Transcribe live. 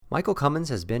Michael Cummins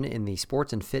has been in the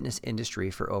sports and fitness industry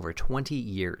for over 20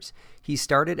 years. He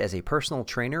started as a personal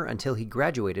trainer until he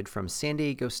graduated from San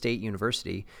Diego State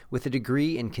University with a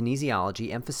degree in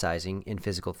kinesiology emphasizing in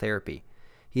physical therapy.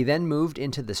 He then moved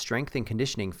into the strength and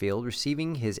conditioning field,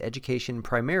 receiving his education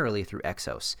primarily through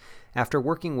Exos. After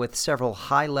working with several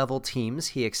high-level teams,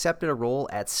 he accepted a role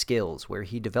at Skills, where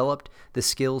he developed the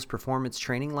Skills performance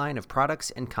training line of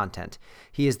products and content.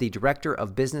 He is the Director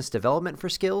of Business Development for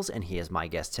Skills, and he is my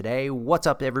guest today. What's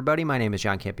up, everybody? My name is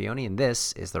John Campione, and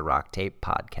this is the Rock Tape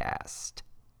Podcast.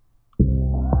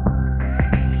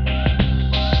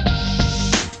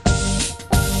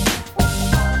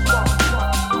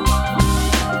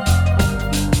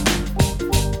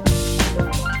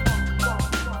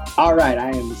 All right, I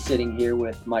am sitting here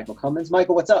with Michael Cummins.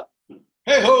 Michael, what's up?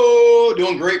 Hey ho,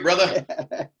 doing great, brother.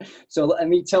 So let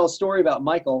me tell a story about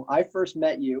Michael. I first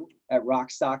met you at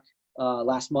Rockstock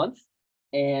last month,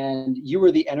 and you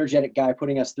were the energetic guy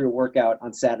putting us through a workout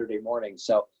on Saturday morning.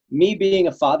 So me being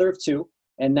a father of two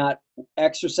and not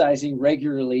exercising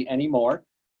regularly anymore,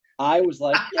 I was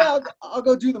like, yeah, I'll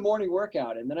go do the morning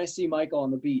workout. And then I see Michael on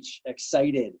the beach,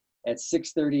 excited at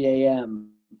 6:30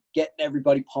 a.m., getting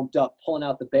everybody pumped up, pulling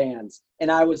out the bands.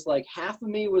 And I was like, half of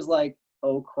me was like,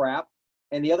 oh crap.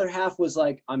 And the other half was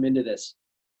like, I'm into this.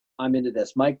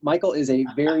 Michael is a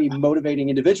very motivating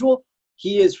individual.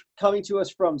 He is coming to us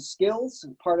from Skills,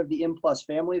 part of the M+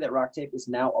 family that Rock Tape is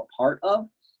now a part of.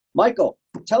 Michael,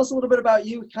 tell us a little bit about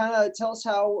you. Kind of tell us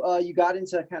how you got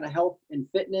into kind of health and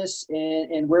fitness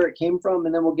and where it came from.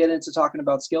 And then we'll get into talking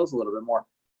about Skills a little bit more.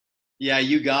 Yeah,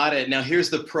 you got it. Now here's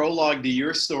the prologue to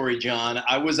your story, John.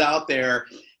 I was out there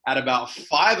at about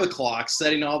 5 o'clock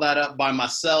setting all that up by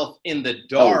myself in the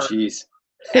dark. Oh, jeez.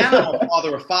 And I'm a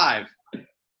father of 5.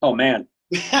 Oh, man.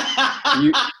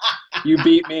 You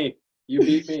beat me.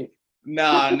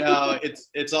 No,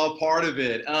 it's all part of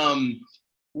it.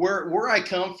 Where I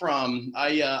come from,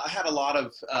 I had a lot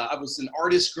of, I was an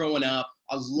artist growing up.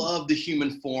 I loved the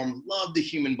human form, loved the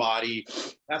human body.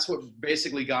 That's what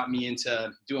basically got me into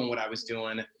doing what I was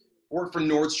doing. Worked for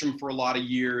Nordstrom for a lot of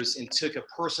years and took a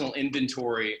personal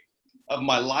inventory of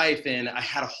my life. And I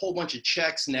had a whole bunch of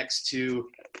checks next to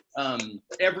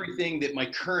everything that my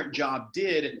current job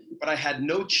did, but I had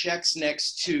no checks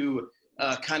next to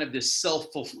kind of this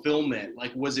self-fulfillment.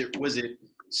 Like, was it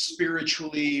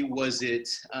spiritually? Was it,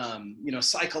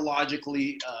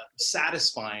 psychologically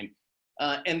satisfying?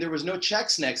 And there was no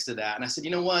checks next to that. And I said, you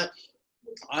know what?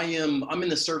 I'm in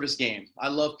the service game. I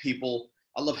love people.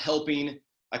 I love helping.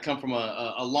 I come from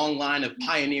a long line of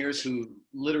pioneers who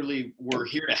literally were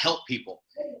here to help people.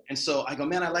 And so I go,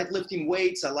 man, I like lifting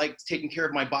weights. I like taking care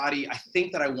of my body. I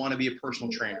think that I want to be a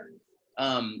personal trainer.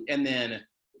 And then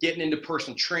getting into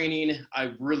personal training,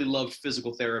 I really loved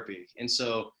physical therapy. And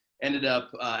so ended up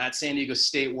at San Diego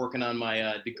State working on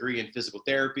my degree in physical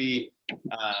therapy.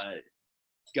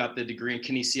 Got the degree in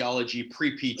kinesiology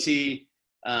pre-PT,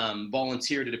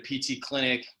 volunteered at a PT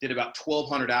clinic, did about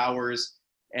 1,200 hours,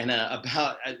 and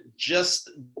about just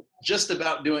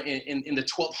about doing in the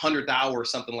 1,200th hour or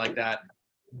something like that,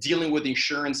 dealing with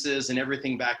insurances and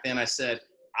everything back then, I said,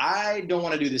 I don't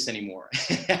want to do this anymore.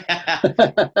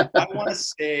 I want to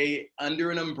stay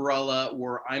under an umbrella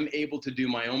where I'm able to do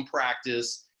my own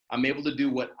practice. I'm able to do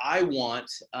what I want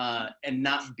and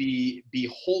not be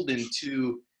beholden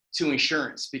to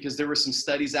insurance, because there were some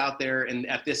studies out there. And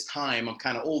at this time, I'm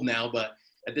kind of old now, but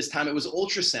at this time it was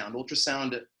ultrasound.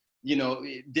 Ultrasound,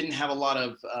 it didn't have a lot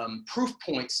of proof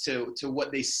points to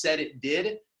what they said it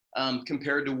did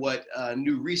compared to what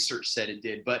new research said it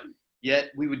did. But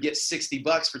yet we would get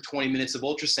 $60 for 20 minutes of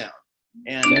ultrasound.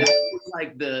 And that was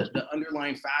like the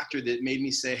underlying factor that made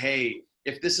me say, hey,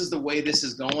 if this is the way this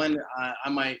is going, I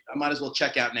might as well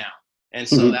check out now. And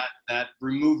so that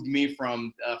removed me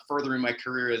from furthering my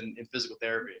career in physical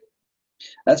therapy.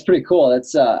 That's pretty cool.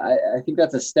 That's I think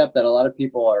that's a step that a lot of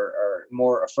people are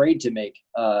more afraid to make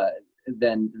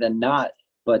than not.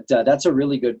 But that's a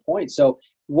really good point. So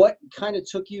what kind of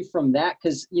took you from that?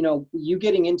 Because, you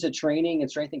getting into training and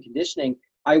strength and conditioning,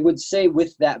 I would say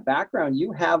with that background,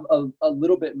 you have a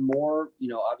little bit more,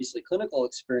 obviously clinical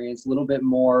experience, a little bit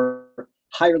more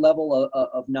higher level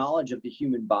of knowledge of the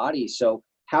human body. So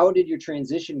how did your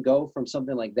transition go from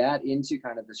something like that into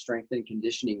kind of the strength and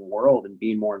conditioning world and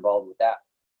being more involved with that?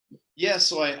 Yeah,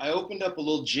 so I opened up a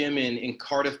little gym in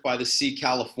Cardiff by the Sea,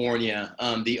 California.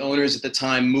 The owners at the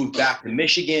time moved back to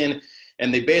Michigan,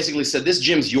 and they basically said, this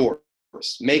gym's yours.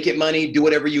 Make it money, do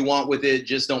whatever you want with it,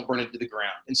 just don't burn it to the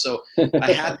ground. And so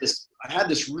I had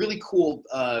this really cool,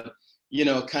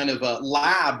 kind of a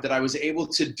lab that I was able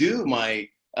to do my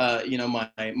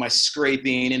my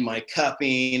scraping and my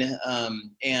cupping,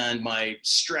 and my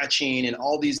stretching and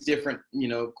all these different,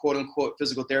 quote unquote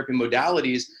physical therapy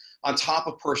modalities on top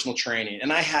of personal training.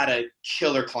 And I had a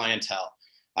killer clientele.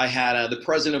 I had the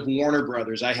president of Warner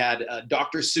Brothers. I had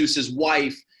Dr. Seuss's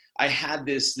wife. I had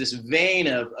this vein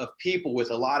of people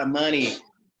with a lot of money.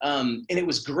 And it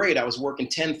was great. I was working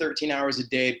 10, 13 hours a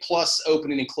day, plus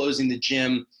opening and closing the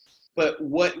gym. But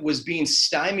what was being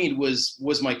stymied was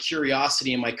my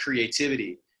curiosity and my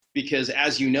creativity. Because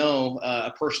as you know,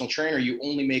 a personal trainer, you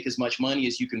only make as much money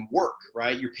as you can work,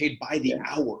 right? You're paid by the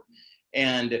hour.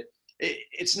 And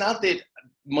it's not that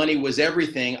money was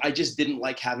everything. I just didn't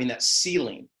like having that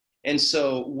ceiling. And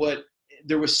so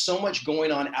there was so much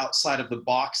going on outside of the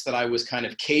box that I was kind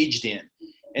of caged in.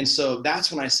 And so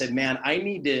that's when I said, man, I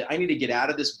need to get out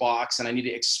of this box and I need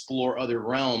to explore other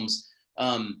realms.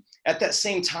 At that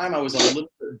same time, I was a little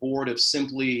bit bored of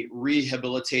simply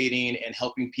rehabilitating and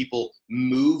helping people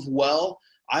move well.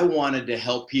 I wanted to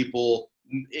help people.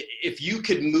 If you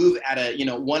could move at a,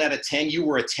 1 out of 10, you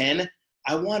were a 10.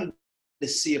 I wanted to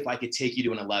see if I could take you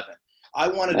to an 11. I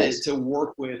wanted to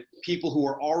work with people who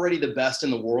are already the best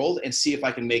in the world and see if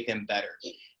I can make them better.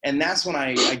 And that's when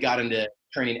I got into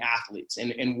training athletes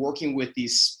and working with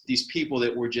these people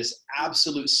that were just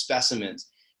absolute specimens.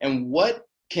 And what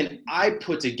can I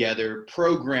put together,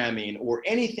 programming or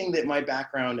anything that my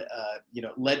background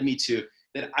led me to,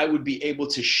 that I would be able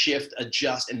to shift,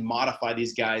 adjust, and modify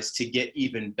these guys to get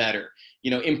even better,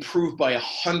 improve by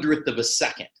 100th of a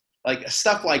second. Like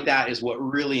stuff like that is what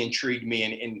really intrigued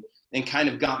me and kind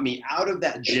of got me out of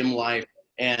that gym life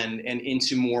and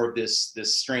into more of this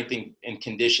strength and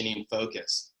conditioning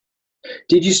focus.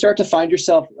 Did you start to find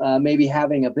yourself maybe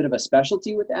having a bit of a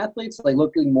specialty with athletes, like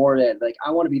looking more at like,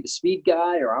 I want to be the speed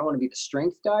guy or I want to be the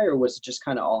strength guy, or was it just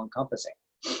kind of all encompassing?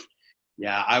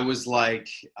 Yeah, I was like,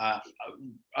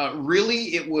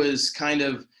 really, it was kind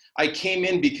of, I came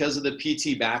in because of the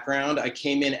PT background. I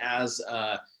came in as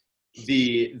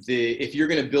if you're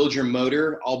going to build your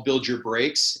motor, I'll build your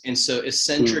brakes. And so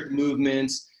eccentric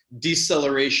movements,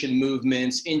 deceleration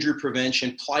movements, injury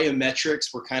prevention,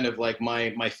 plyometrics were kind of like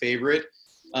my favorite.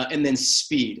 And then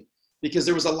speed, because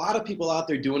there was a lot of people out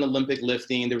there doing Olympic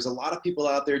lifting. There was a lot of people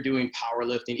out there doing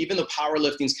powerlifting, even though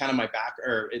powerlifting is kind of my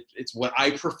it's what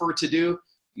I prefer to do,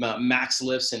 max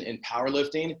lifts and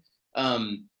powerlifting.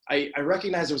 I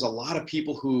recognized there was a lot of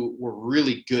people who were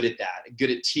really good at that,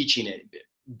 good at teaching it,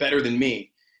 better than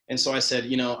me. And so I said,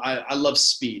 I love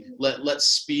speed. Let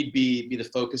speed be the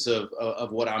focus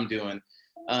of what I'm doing.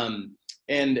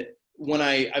 And when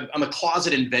I'm a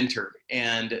closet inventor,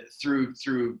 and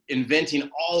through inventing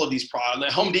all of these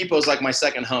products, Home Depot is like my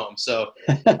second home. So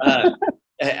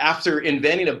after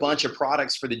inventing a bunch of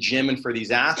products for the gym and for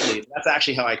these athletes, that's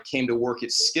actually how I came to work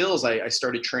at Skills. I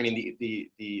started training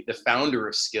the founder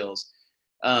of Skills.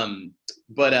 Through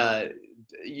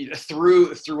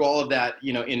all of that,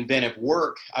 inventive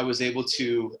work, I was able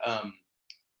to,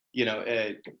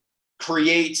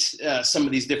 create some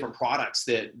of these different products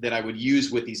that I would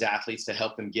use with these athletes to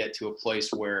help them get to a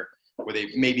place where they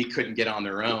maybe couldn't get on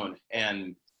their own.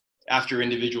 And after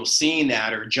individuals seeing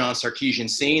that, or John Sarkeesian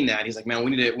seeing that, he's like, man,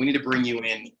 we need to bring you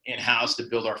in-house to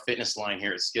build our fitness line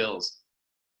here at Skills.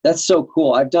 That's so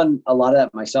cool. I've done a lot of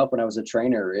that myself when I was a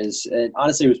trainer. And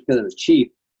honestly, it was because it was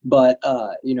cheap. But,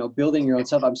 building your own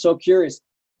stuff. I'm so curious,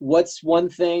 what's one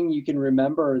thing you can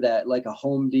remember that like a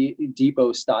Home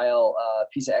Depot style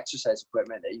piece of exercise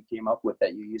equipment that you came up with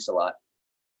that you used a lot?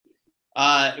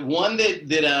 One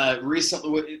that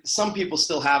recently, some people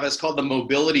still have, it's called the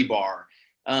mobility bar.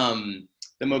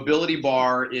 The mobility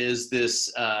bar is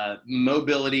this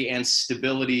mobility and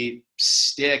stability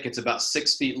stick. It's about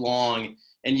 6 feet long,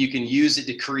 and you can use it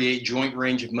to create joint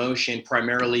range of motion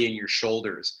primarily in your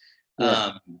shoulders.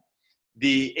 Yeah.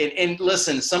 And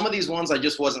listen, some of these ones I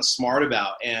just wasn't smart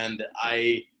about. And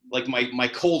I like my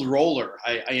cold roller.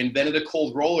 I invented a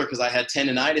cold roller because I had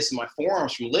tendonitis in my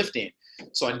forearms from lifting.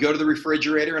 So I'd go to the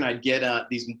refrigerator and I'd get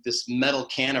this metal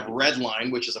can of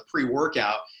Redline, which is a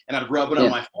pre-workout, and I'd rub it on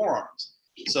my forearms.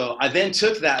 So I then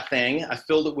took that thing, I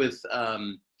filled it with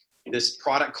this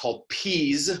product called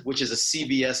Peas, which is a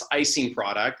CVS icing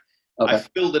product. Okay. I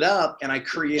filled it up and I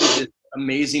created this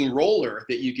amazing roller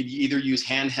that you could either use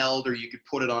handheld or you could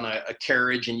put it on a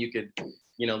carriage and you could,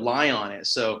 lie on it.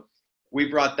 So we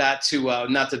brought that to,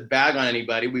 not to bag on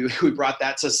anybody, we brought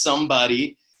that to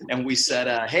somebody and we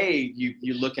said, hey,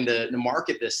 you looking to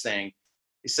market this thing?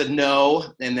 He said,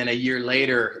 no. And then a year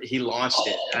later, he launched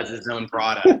it as his own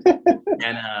product.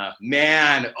 And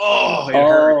man,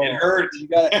 hurt. It hurt.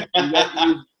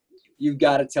 You've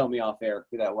got to tell me off air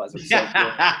who that was. So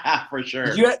cool. For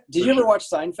sure. Did you ever watch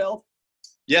Seinfeld?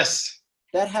 Yes.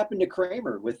 That happened to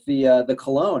Kramer with the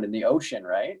cologne in the ocean,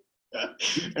 right?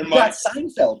 And You got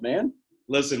Seinfeld, man.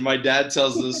 listen, my dad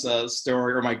tells this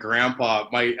story, or my grandpa.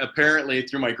 Apparently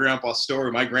through my grandpa's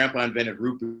story, my grandpa invented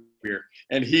root beer,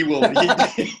 and he's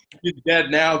dead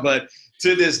now, but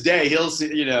to this day, he'll see,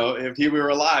 if he were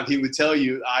alive, he would tell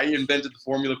you, I invented the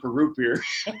formula for root beer.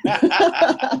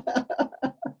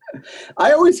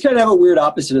 I always kind of have a weird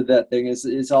opposite of that thing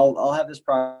is I'll have this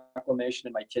proclamation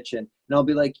in my kitchen and I'll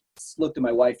be like, look to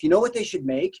my wife, you know what they should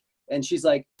make? And she's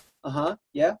like,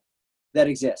 yeah, that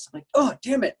exists. I'm like, oh,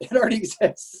 damn it. It already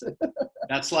exists.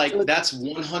 That's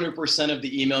 100% of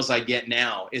the emails I get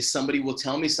now is somebody will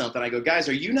tell me something. I go, guys,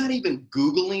 are you not even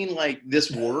Googling like this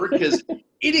word? Because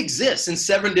it exists in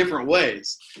 7 different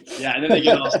ways. Yeah. And then they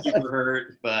get all super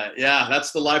hurt, but yeah,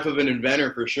 that's the life of an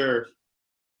inventor for sure.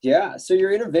 Yeah. So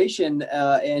your innovation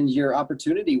and your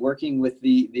opportunity working with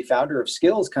the founder of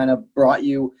Skills kind of brought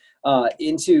you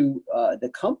into the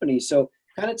company. So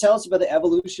kind of tell us about the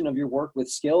evolution of your work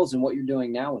with Skills and what you're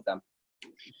doing now with them.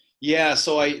 Yeah.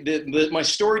 So my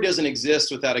story doesn't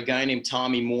exist without a guy named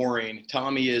Tommy Mooring.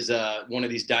 Tommy is one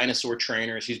of these dinosaur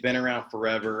trainers. He's been around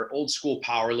forever, old school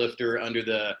power lifter under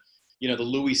the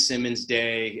Louis Simmons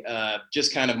day,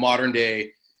 just kind of modern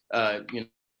day,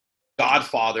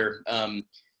 godfather.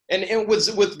 And it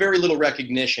was with very little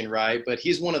recognition, right? But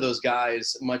he's one of those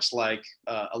guys, much like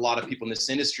a lot of people in this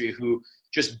industry, who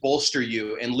just bolster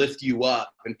you and lift you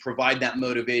up and provide that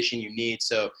motivation you need.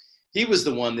 So he was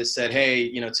the one that said, hey,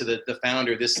 to the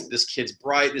founder, this kid's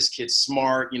bright, this kid's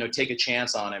smart, take a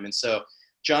chance on him. And so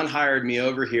John hired me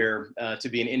over here to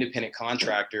be an independent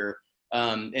contractor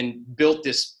and built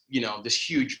this, this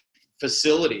huge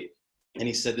facility. And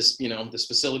he said, this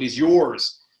facility is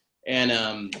yours.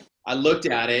 And I looked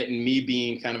at it, and me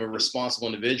being kind of a responsible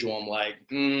individual, I'm like,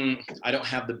 I don't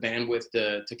have the bandwidth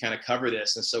to kind of cover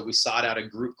this. And so we sought out a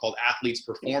group called Athletes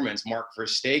Performance, Mark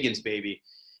Verstegen's baby,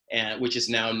 and which is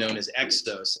now known as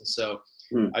Exos. And so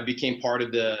I became part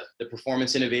of the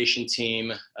performance innovation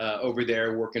team over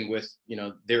there, working with,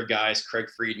 their guys, Craig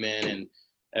Friedman,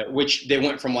 and which they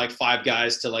went from like 5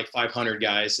 guys to like 500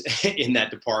 guys in that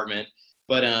department.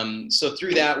 But so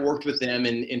through that, worked with them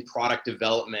in product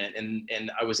development,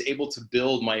 and I was able to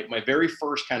build my very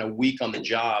first kind of week on the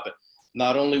job.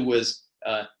 Not only was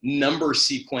number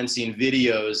sequencing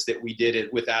videos that we did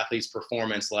it with Athletes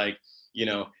Performance, like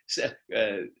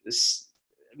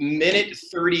minute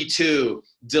 32,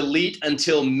 delete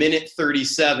until minute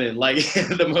 37, like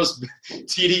the most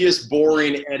tedious,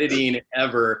 boring editing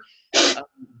ever.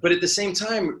 But at the same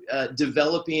time,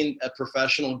 developing a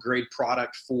professional grade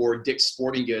product for Dick's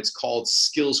Sporting Goods called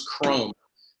Skills Chrome.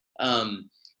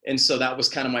 And so that was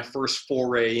kind of my first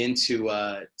foray into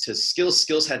to Skills.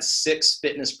 Skills had 5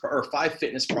 fitness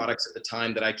products at the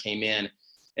time that I came in.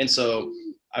 And so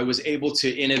I was able to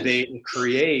innovate and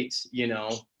create,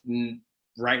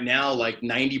 right now, like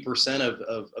 90%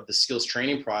 of the Skills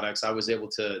training products I was able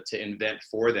to invent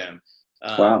for them.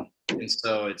 Wow. And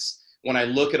so when I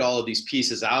look at all of these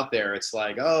pieces out there, it's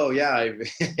like, oh yeah,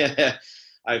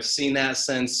 I've seen that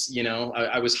since,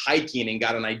 I was hiking and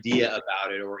got an idea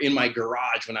about it, or in my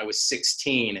garage when I was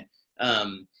 16,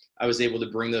 I was able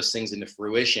to bring those things into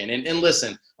fruition. And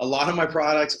listen, a lot of my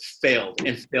products failed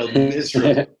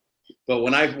miserably. But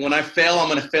when I fail, I'm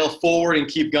going to fail forward and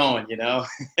keep going,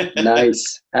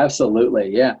 Nice. Absolutely.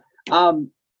 Yeah.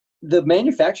 The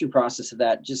manufacturing process of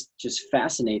that just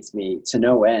fascinates me to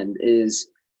no end. Is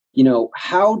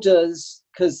how does,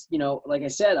 because, like I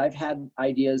said, I've had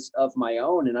ideas of my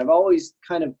own, and I've always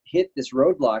kind of hit this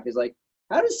roadblock is like,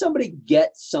 how does somebody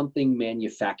get something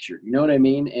manufactured? You know what I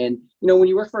mean? And, when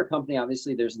you work for a company,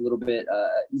 obviously there's a little bit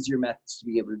easier methods to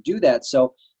be able to do that.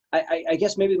 So I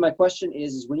guess maybe my question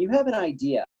is when you have an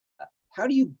idea, how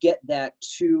do you get that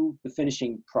to the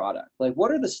finishing product? Like, what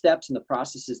are the steps and the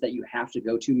processes that you have to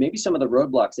go to? Maybe some of the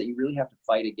roadblocks that you really have to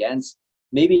fight against.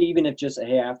 Maybe even if just,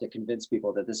 hey, I have to convince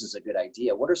people that this is a good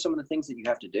idea. What are some of the things that you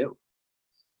have to do?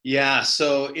 Yeah,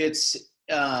 so it's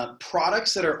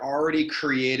products that are already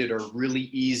created are really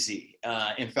easy.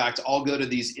 In fact, I'll go to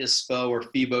these ISPO or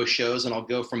FIBO shows, and I'll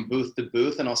go from booth to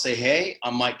booth, and I'll say, hey,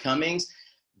 I'm Mike Cummings.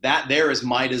 That there is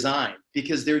my design,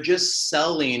 because they're just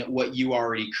selling what you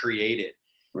already created.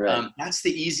 Right. That's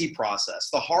the easy process.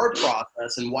 The hard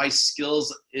process, and why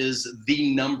Skills is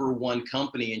the #1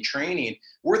 company in training.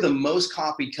 We're the most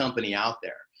copied company out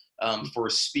there for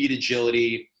speed,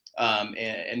 agility,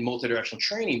 and multidirectional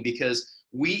training, because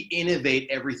we innovate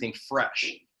everything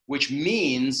fresh, which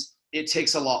means it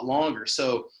takes a lot longer.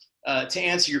 So to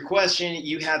answer your question,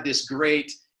 you have this great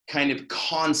kind of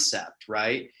concept,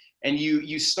 right? And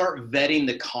you start vetting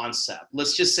the concept.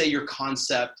 Let's just say your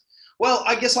concept Well,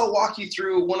 I guess I'll walk you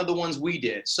through one of the ones we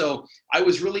did. So I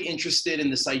was really interested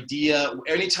in this idea.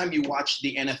 Anytime you watch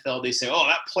the NFL, they say, oh,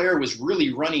 that player was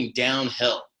really running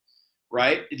downhill,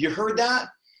 right? Have you heard that? I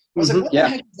was like, what the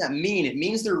heck does that mean? It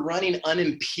means they're running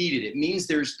unimpeded. It means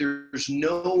there's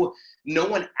no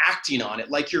one acting on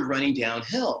it like you're running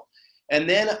downhill. And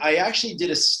then I actually did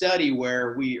a study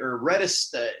where read a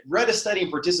study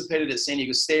and participated at San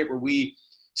Diego State where we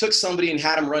took somebody and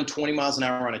had them run 20 miles an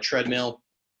hour on a treadmill.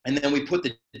 And then we put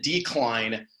the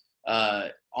decline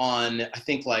on, I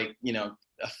think a 5%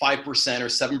 or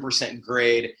 7%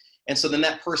 grade. And so then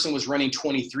that person was running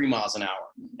 23 miles an hour.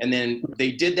 And then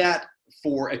they did that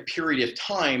for a period of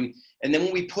time. And then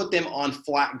when we put them on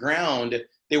flat ground,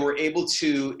 they were able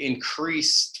to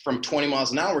increase from 20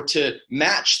 miles an hour to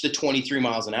match the 23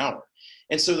 miles an hour.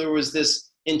 And so there was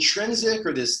this intrinsic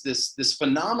or this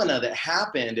phenomena that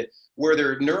happened where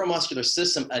their neuromuscular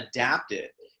system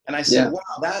adapted. And I said,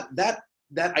 wow,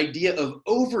 that idea of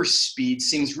overspeed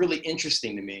seems really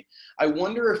interesting to me. I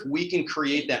wonder if we can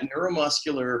create that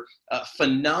neuromuscular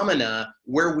phenomena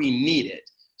where we need it.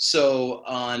 So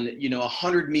on, a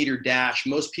 100-meter dash,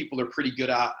 most people are pretty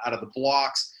good out of the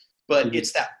blocks, but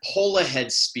it's that pull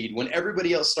ahead speed. When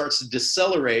everybody else starts to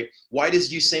decelerate, why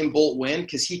does Usain Bolt win?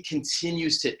 Because he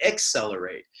continues to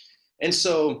accelerate. And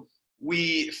so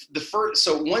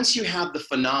so once you have the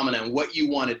phenomenon, what you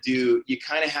want to do, you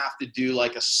kind of have to do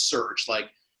like a search.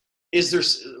 Like,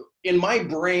 in my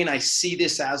brain, I see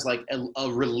this as like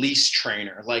a release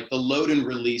trainer, like the load and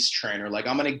release trainer. Like,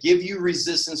 I'm going to give you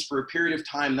resistance for a period of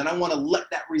time. Then I want to let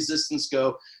that resistance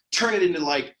go, turn it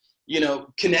into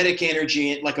kinetic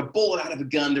energy, like a bullet out of a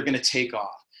gun, they're going to take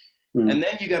off. And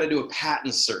then you got to do a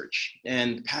patent search,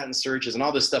 and patent searches and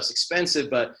all this stuff's expensive,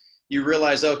 but you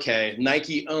realize, okay,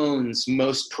 Nike owns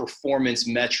most performance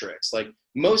metrics. Like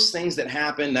most things that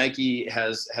happen, Nike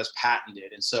has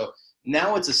patented. And so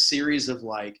now it's a series of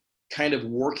kind of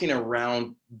working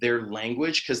around their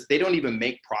language, because they don't even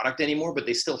make product anymore, but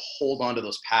they still hold on to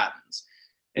those patents.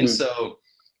 And so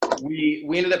we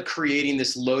ended up creating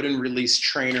this load and release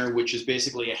trainer, which is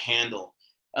basically a handle.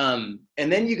 And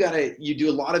then you do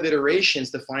a lot of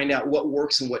iterations to find out what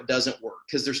works and what doesn't work.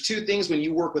 Because there's two things when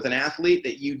you work with an athlete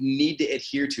that you need to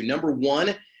adhere to. Number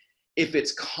one, if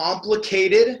it's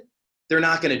complicated, they're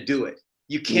not going to do it.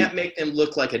 You can't make them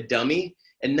look like a dummy.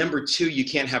 And number two, you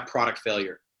can't have product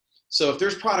failure. So if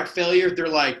there's product failure,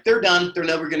 they're done. They're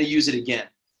never going to use it again.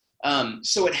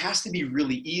 So it has to be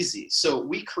really easy. So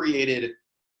we created,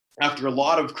 after a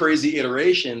lot of crazy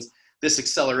iterations, this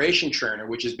acceleration trainer,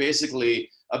 which is basically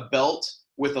a belt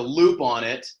with a loop on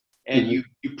it. And you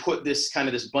put this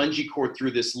bungee cord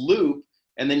through this loop,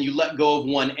 and then you let go of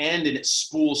one end and it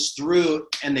spools through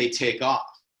and they take off.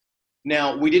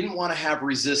 Now, we didn't want to have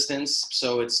resistance.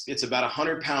 So it's about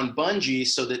 100-pound bungee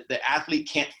so that the athlete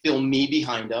can't feel me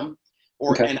behind them,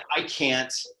 and I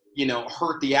can't,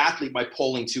 hurt the athlete by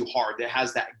pulling too hard. That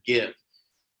has that give.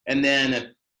 And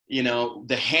then,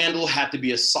 the handle had to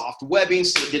be a soft webbing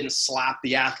so it didn't slap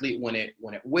the athlete when it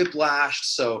whiplashed.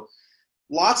 So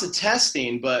lots of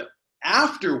testing, but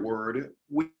afterward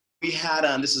we had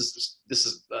this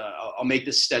is I'll make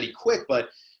this study quick, but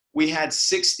we had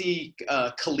 60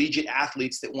 collegiate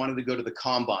athletes that wanted to go to the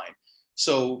combine.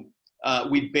 So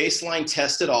we baseline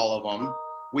tested all of them.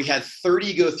 We had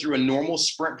 30 go through a normal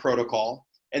sprint protocol.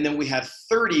 And then we had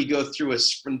 30 go through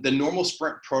the normal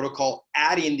sprint protocol,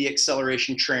 adding the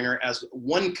acceleration trainer as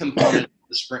one component of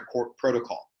the sprint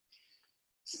protocol.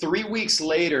 3 weeks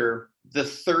later, the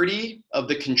 30 of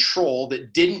the control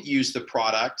that didn't use the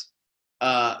product,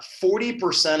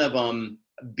 40% of them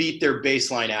beat their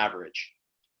baseline average,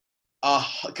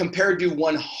 compared to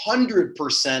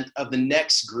 100% of the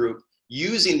next group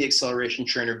using the acceleration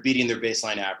trainer beating their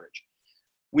baseline average.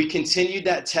 We continued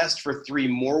that test for 3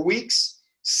 more weeks.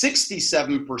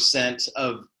 67%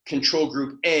 of control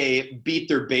group A beat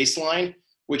their baseline,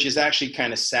 which is actually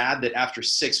kind of sad that after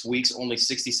 6 weeks, only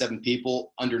 67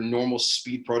 people under normal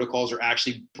speed protocols are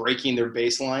actually breaking their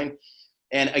baseline.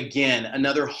 And again,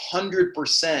 another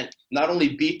 100% not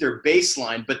only beat their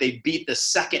baseline, but they beat the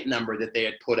second number that they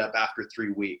had put up after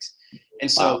 3 weeks. And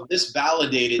so this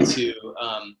validated to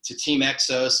Team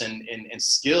Exos and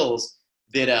Skills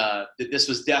that this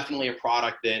was definitely a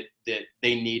product that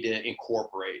they need to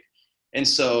incorporate. And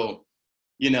so,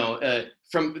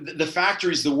 from the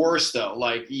factory's the worst though.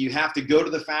 Like, you have to go to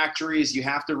the factories, you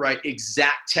have to write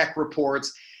exact tech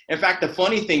reports. In fact, the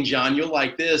funny thing, John, you'll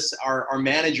like this. Our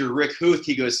manager, Rick Huth,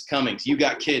 he goes, Cummings, you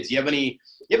got kids. You have any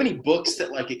books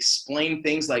that explain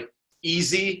things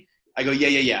easy? I go,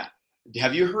 yeah.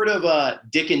 Have you heard of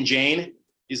Dick and Jane?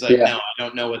 He's like, no, I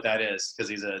don't know what that is, because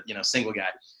he's a single guy.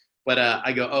 But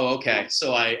I go, oh, okay.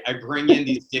 So I bring in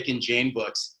these Dick and Jane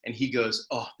books, and he goes,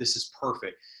 oh, this is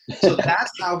perfect. So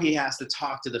that's how he has to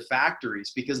talk to the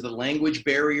factories, because of the language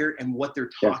barrier and what they're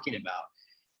talking about.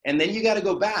 And then you got to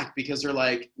go back, because they're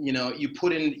like, you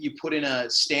put in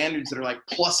standards that are like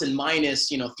plus and minus,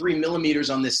 3 millimeters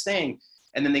on this thing.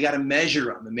 And then they got to measure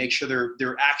them and make sure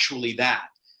they're actually that.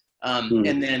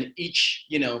 And then each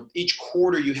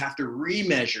quarter you have to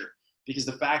remeasure, because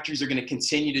the factories are going to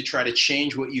continue to try to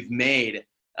change what you've made,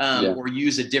 or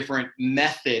use a different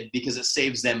method because it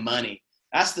saves them money.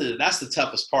 That's the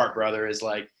toughest part, brother, is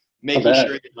like making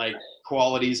sure that like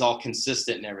quality is all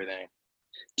consistent and everything.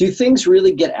 Do things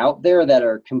really get out there that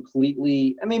are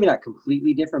completely, maybe not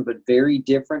completely different, but very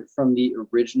different from the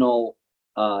original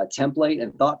template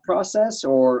and thought process,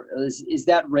 or is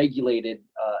that regulated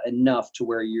enough to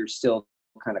where you're still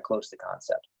kind of close to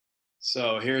concept?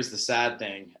 So here's the sad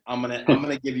thing. I'm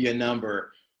gonna give you a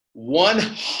number.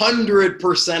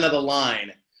 100% of the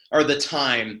line, or the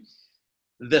time,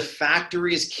 the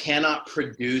factories cannot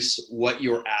produce what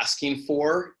you're asking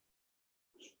for.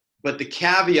 But the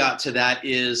caveat to that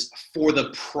is for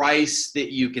the price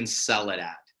that you can sell it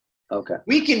at. Okay.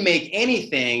 We can make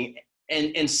anything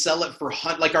and sell it for,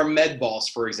 like our med balls,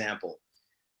 for example.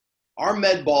 Our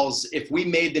med balls, if we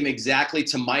made them exactly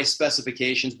to my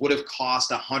specifications, would have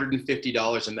cost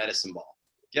 $150 a medicine ball.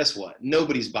 Guess what?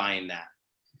 Nobody's buying that.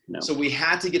 No. So we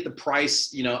had to get the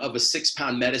price, of a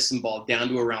 6-pound medicine ball down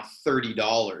to around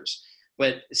 $30.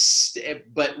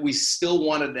 But we still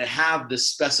wanted to have the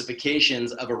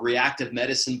specifications of a reactive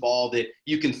medicine ball that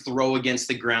you can throw against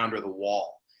the ground or the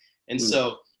wall. And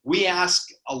so we ask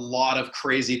a lot of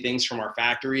crazy things from our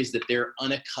factories that they're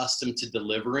unaccustomed to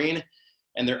delivering.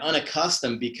 And they're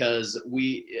unaccustomed because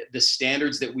the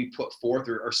standards that we put forth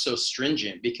are so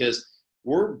stringent, because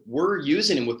we're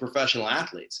using them with professional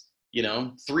athletes.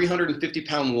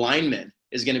 350-pound lineman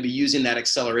is going to be using that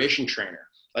acceleration trainer.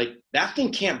 Like, that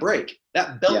thing can't break.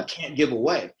 That belt can't give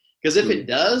away, because if it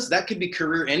does, that could be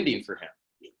career ending for him.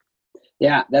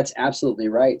 Yeah, that's absolutely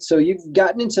right. So you've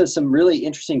gotten into some really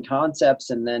interesting concepts,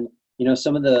 and then,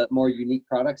 some of the more unique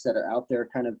products that are out there,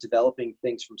 kind of developing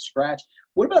things from scratch.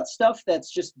 What about stuff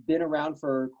that's just been around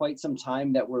for quite some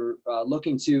time that we're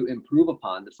looking to improve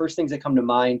upon? The first things that come to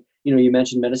mind, you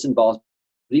mentioned medicine balls,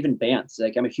 but even bands.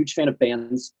 Like, I'm a huge fan of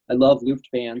bands. I love looped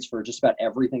bands for just about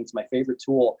everything. It's my favorite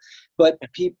tool. But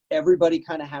everybody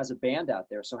kind of has a band out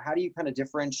there. So how do you kind of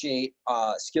differentiate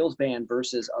Skills Band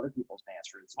versus other people's bands,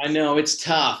 for instance? I know it's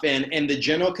tough, and the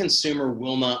general consumer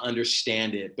will not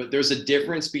understand it. But there's a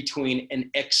difference between an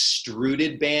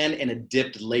extruded band and a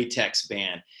dipped latex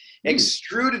band.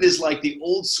 Extruded is like the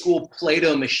old school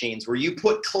Play-Doh machines where you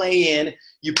put clay in,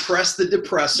 you press the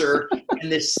depressor,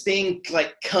 and this thing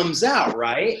like comes out,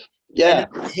 right? Yeah.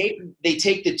 They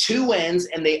take the two ends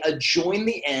and they adjoin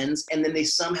the ends, and then they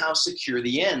somehow secure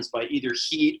the ends by either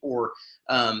heat or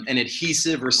an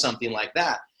adhesive or something like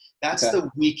that. That's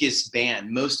the weakest band.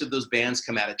 Most of those bands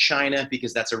come out of China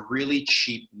because that's a really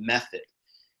cheap method.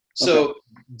 So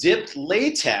dipped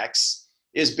latex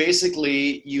is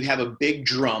basically, you have a big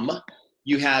drum,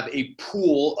 you have a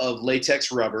pool of latex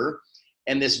rubber,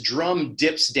 and this drum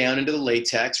dips down into the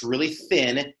latex really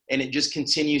thin, and it just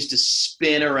continues to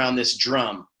spin around this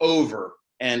drum over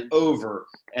and over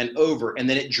and over, and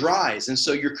then it dries. And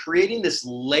so you're creating this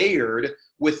layered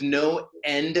with no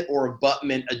end or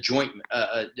abutment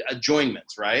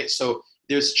adjoinments, right? So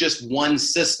there's just one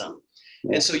system.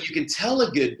 And so you can tell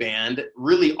a good band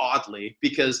really oddly,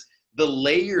 because the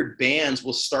layered bands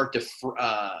will start to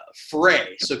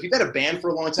fray. So if you've had a band for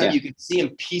a long time, you can see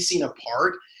them piecing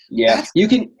apart. Yeah,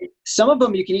 some of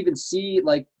them you can even see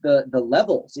like the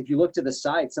levels. If you look to the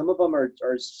side, some of them are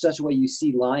such a way you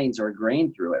see lines or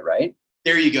grain through it, right?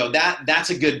 There you go. That's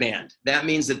a good band. That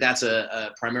means that's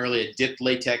primarily a dipped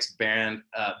latex band.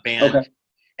 Okay.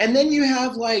 And then you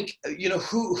have like,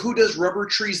 who does rubber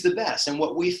trees the best? And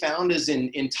what we found is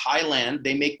in Thailand,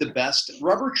 they make the best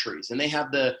rubber trees, and they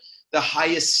have the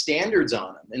highest standards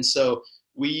on them. And so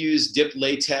we use dipped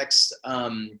latex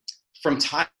from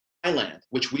Thailand,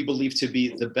 which we believe to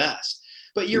be the best.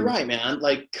 But you're right, man.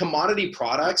 Like commodity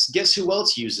products, guess who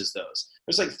else uses those?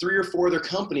 There's like 3 or 4 other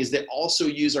companies that also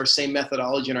use our same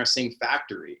methodology in our same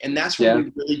factory. And that's where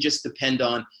we really just depend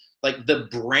on like the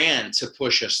brand to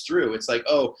push us through. It's like,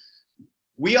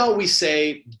 we always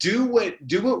say, do what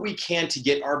we can to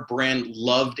get our brand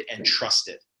loved and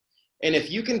trusted. And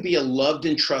if you can be a loved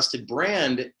and trusted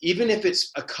brand, even if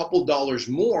it's a couple dollars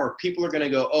more, people are going to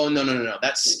go, oh, no,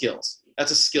 that's Skills.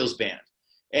 That's a Skills band.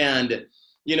 And,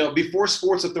 before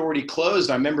Sports Authority closed,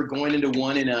 I remember going into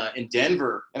one in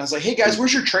Denver, and I was like, hey guys,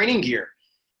 where's your training gear?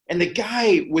 And the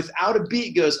guy, without a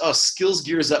beat, goes, "Oh, Skills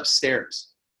Gear's upstairs."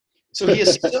 So he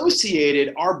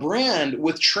associated our brand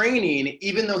with training,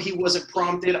 even though he wasn't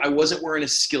prompted. I wasn't wearing a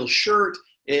Skills shirt.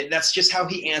 That's just how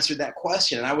he answered that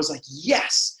question. And I was like,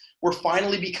 yes, we're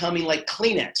finally becoming like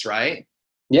Kleenex, right?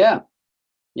 Yeah.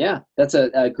 Yeah. That's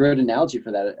a great analogy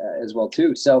for that as well,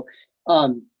 too. So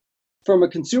from a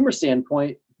consumer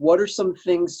standpoint, what are some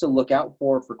things to look out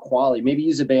for quality? Maybe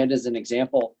use a band as an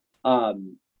example.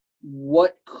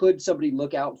 What could somebody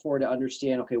look out for to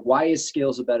understand, okay, why is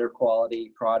Skills a better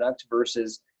quality product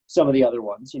versus some of the other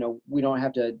ones? You know, we don't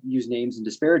have to use names and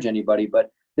disparage anybody,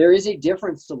 but there is a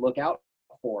difference to look out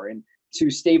for, and to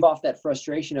stave off that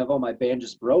frustration of, oh, my band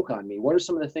just broke on me. What are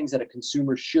some of the things that a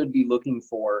consumer should be looking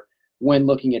for when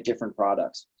looking at different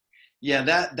products? Yeah,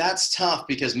 that's tough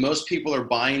because most people are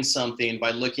buying something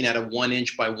by looking at a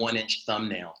 1-inch by 1-inch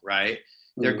thumbnail, right?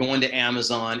 Mm-hmm. They're going to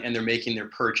Amazon and they're making their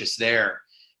purchase there.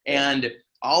 And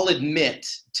I'll admit,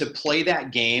 to play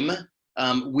that game,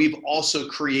 we've also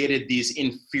created these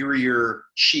inferior,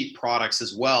 cheap products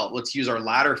as well. Let's use our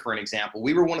ladder for an example.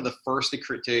 We were one of the first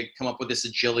to come up with this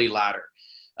agility ladder.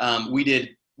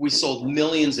 We sold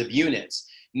millions of units.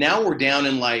 Now we're down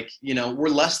in we're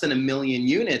less than 1 million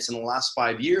units in the last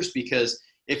 5 years, because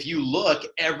if you look,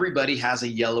 everybody has a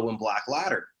yellow and black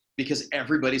ladder because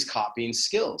everybody's copying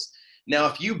Skills. Now,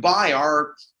 if you buy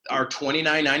our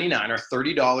 $29.99, our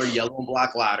 $30 yellow and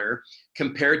black ladder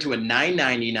compared to a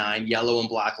 $9.99 yellow and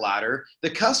black ladder, the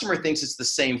customer thinks it's the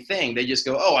same thing. They just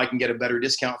go, oh, I can get a better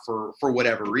discount for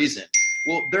whatever reason.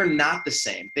 Well, they're not the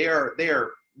same. They are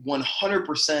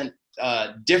 100%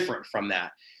 different from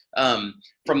that.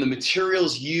 From the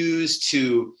materials used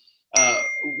to,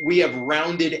 we have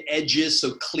rounded edges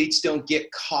so cleats don't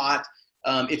get caught.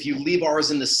 If you leave ours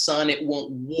in the sun, it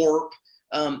won't warp.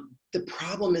 The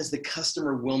problem is the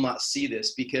customer will not see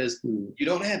this because you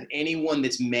don't have anyone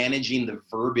that's managing the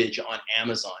verbiage on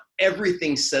Amazon.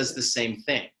 Everything says the same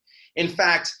thing. In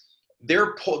fact,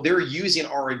 they're using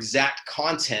our exact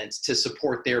content to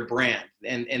support their brand,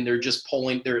 and they're just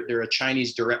pulling. They're a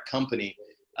Chinese direct company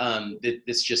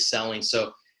that's just selling.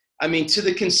 So, I mean, to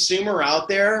the consumer out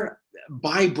there,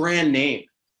 buy brand name,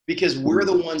 because we're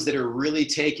the ones that are really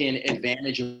taking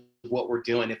advantage of what we're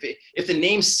doing. If the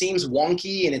name seems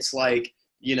wonky and it's like,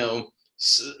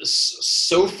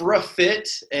 Sofra Fit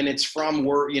and it's from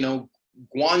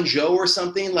Guangzhou or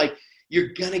something, like,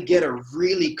 you're gonna get a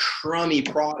really crummy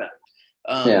product.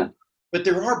 But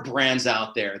there are brands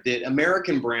out there, that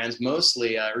American brands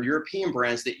mostly, or European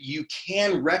brands, that you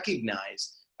can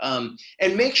recognize,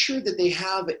 and make sure that they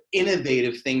have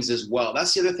innovative things as well.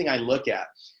 That's the other thing I look at.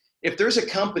 If there's a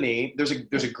company, there's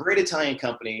a great Italian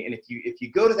company, and if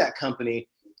you go to that company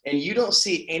and you don't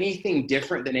see anything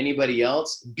different than anybody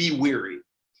else, be weary.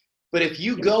 But if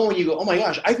you go and you go, oh my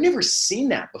gosh, I've never seen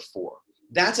that before,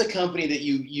 that's a company that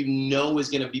you know is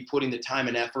going to be putting the time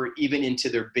and effort even into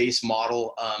their base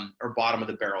model or bottom of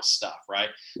the barrel stuff, right?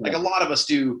 Yeah. Like a lot of us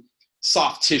do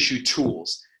soft tissue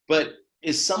tools, but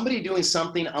is somebody doing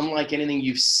something unlike anything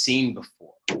you've seen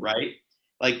before, right?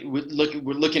 Like we're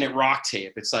looking at Rock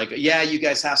Tape. It's like, yeah, you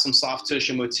guys have some soft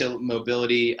tissue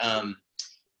mobility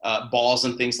balls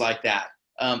and things like that.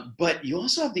 But you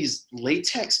also have these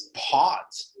latex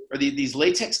pods, or these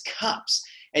latex cups.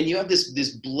 And you have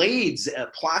this blades,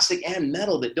 plastic and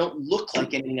metal, that don't look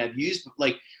like anything I've used.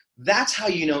 Like, that's how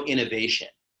you know innovation.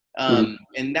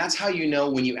 And that's how you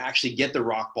know when you actually get the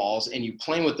rock balls and you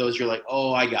playing with those, you're like,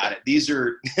 oh, I got it. These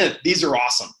are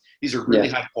awesome. These are really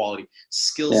high quality.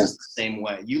 Skills is the same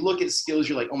way. You look at Skills,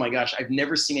 you're like, oh my gosh, I've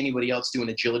never seen anybody else do an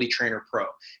Agility Trainer Pro,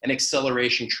 an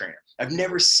acceleration trainer. I've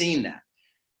never seen that.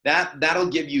 That'll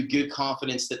give you good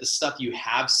confidence that the stuff you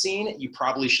have seen, you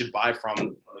probably should buy from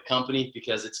the company,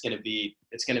 because it's going to be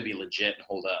legit and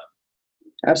hold up.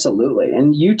 Absolutely.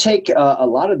 And you take a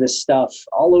lot of this stuff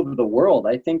all over the world.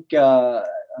 I think on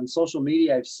social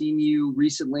media, I've seen you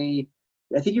recently.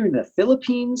 I think you're in the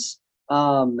Philippines,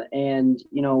 and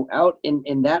out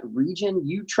in that region.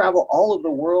 You travel all over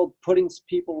the world, putting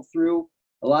people through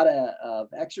a lot of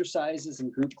exercises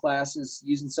and group classes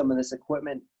using some of this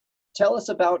equipment. Tell us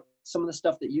about some of the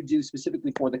stuff that you do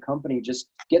specifically for the company, just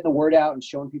getting the word out and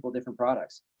showing people different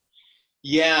products.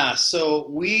 Yeah. So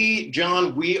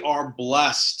John, we are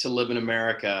blessed to live in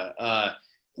America.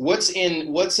 What's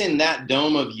in that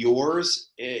dome of yours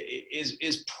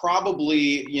is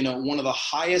probably, one of the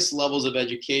highest levels of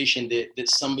education that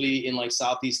somebody in like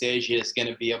Southeast Asia is going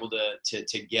to be able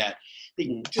to get.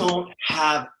 They don't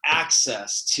have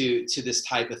access to this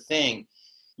type of thing,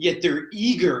 yet they're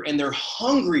eager and they're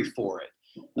hungry for it.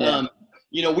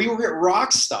 we were at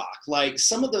Rockstock, like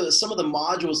some of the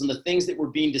modules and the things that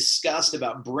were being discussed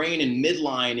about brain and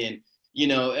midline and,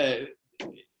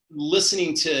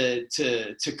 listening to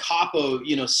Capo,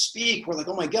 speak, we're like,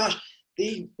 oh my gosh,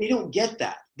 they don't get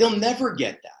that. They'll never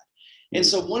get that. And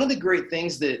so one of the great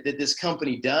things that this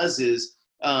company does is,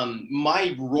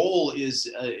 my role is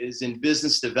in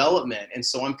business development. And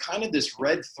so I'm kind of this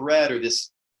red thread, or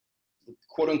this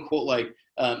quote unquote, like,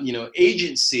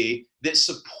 agency that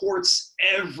supports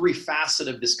every facet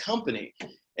of this company.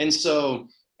 And so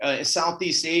in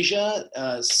Southeast Asia,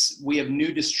 we have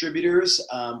new distributors.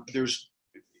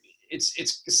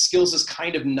 Skills is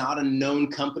kind of not a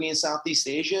known company in Southeast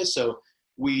Asia. So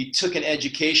we took an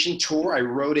education tour. I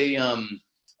wrote a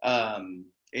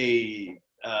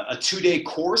 2-day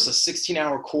course, a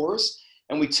 16-hour course,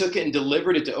 and we took it and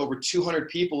delivered it to over 200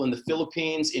 people in the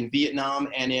Philippines, in Vietnam,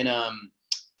 and in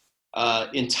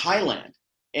Thailand.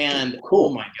 And cool.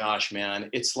 Oh my gosh, man,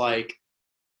 it's like,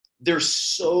 they're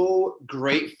so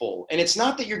grateful. And it's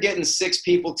not that you're getting 6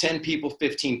 people, 10 people,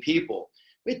 15 people.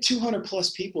 We had 200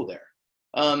 plus people there.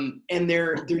 And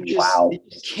they're just, wow. They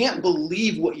just can't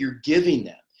believe what you're giving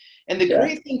them. And the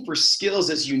great thing for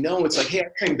skills is, it's like, hey, I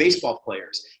train baseball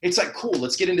players. It's like, cool,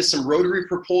 let's get into some rotary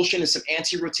propulsion and some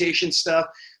anti-rotation stuff.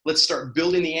 Let's start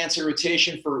building the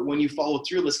anti-rotation for when you follow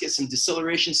through. Let's get some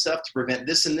deceleration stuff to prevent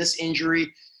this and this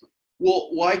injury. Well,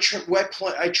 I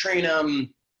train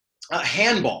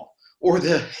handball, or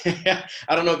I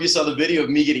don't know if you saw the video of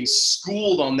me getting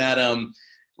schooled on that,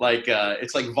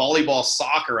 it's like volleyball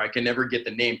soccer. I can never get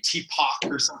the name, T-Pock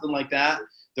or something like that.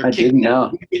 They're kicking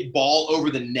a ball over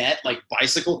the net, like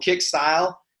bicycle kick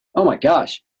style. Oh my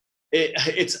gosh.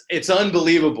 It's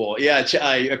unbelievable. Yeah,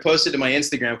 I posted to my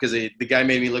Instagram because the guy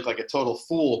made me look like a total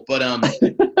fool. But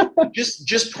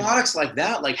just products like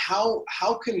that. Like how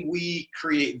can we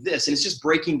create this? And it's just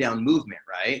breaking down movement,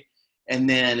 right? And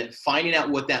then finding out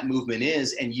what that movement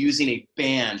is and using a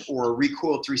band or a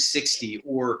recoil 360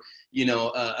 or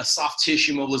a soft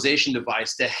tissue mobilization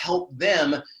device to help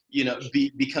them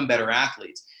become better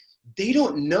athletes. They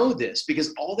don't know this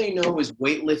because all they know is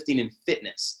weightlifting and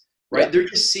fitness. Right? They're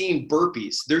just seeing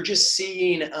burpees. They're just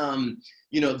seeing,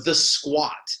 the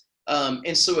squat.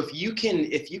 And so if you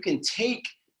can take,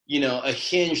 a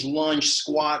hinge, lunge,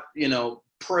 squat,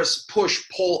 press, push,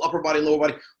 pull, upper body, lower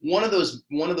body, one of those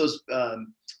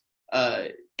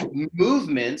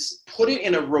movements, put it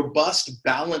in a robust,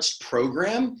 balanced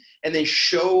program, and then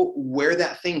show where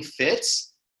that thing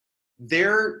fits,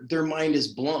 their mind is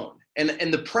blown.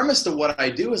 And the premise to what I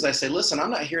do is I say, listen,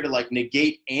 I'm not here to like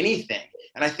negate anything.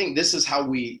 And I think this is how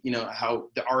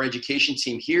our education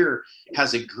team here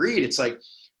has agreed. It's like,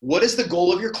 what is the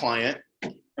goal of your client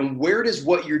and where does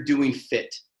what you're doing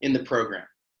fit in the program?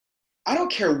 I don't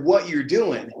care what you're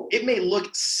doing. It may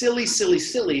look silly,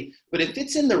 but if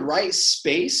it's in the right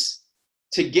space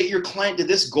to get your client to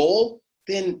this goal,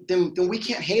 then we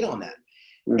can't hate on that.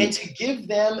 Mm-hmm. And to give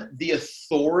them the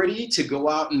authority to go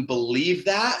out and believe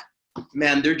that,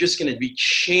 man, they're just going to be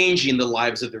changing the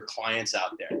lives of their clients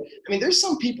out there. I mean, there's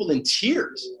some people in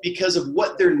tears because of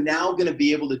what they're now going to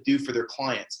be able to do for their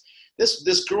clients.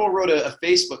 This girl wrote a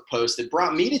Facebook post that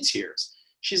brought me to tears.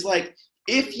 She's like,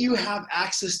 if you have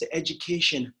access to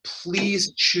education,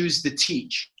 please choose to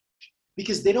teach,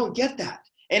 because they don't get that.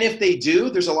 And if they do,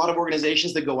 there's a lot of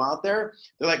organizations that go out there.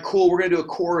 They're like, cool, we're going to do a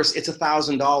course. It's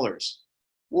 $1,000.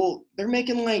 Well, they're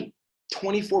making like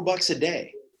 $24 a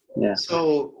day. Yeah.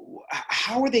 So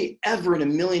how are they ever in a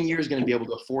million years going to be able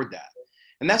to afford that?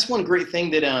 And that's one great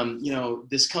thing that,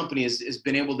 this company has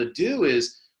been able to do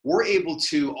is we're able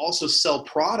to also sell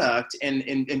product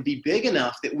and be big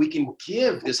enough that we can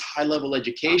give this high level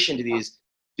education to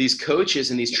these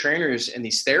coaches and these trainers and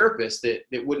these therapists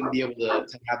that wouldn't be able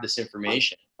to have this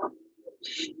information.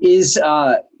 Is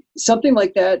something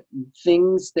like that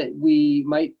things that we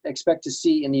might expect to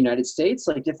see in the United States,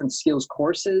 like different skills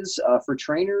courses for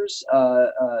trainers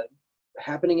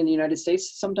happening in the United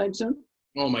States sometime soon?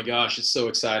 Oh my gosh, it's so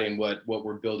exciting what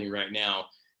we're building right now.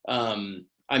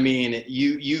 I mean,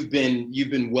 you've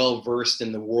been well versed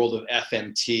in the world of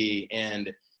FMT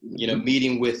and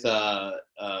meeting with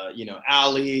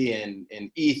Ali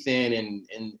and Ethan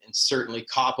and certainly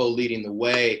Capo leading the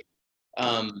way.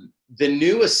 The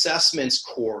new assessments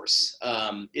course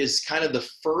is kind of the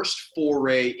first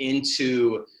foray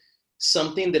into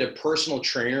something that a personal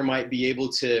trainer might be able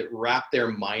to wrap their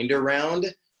mind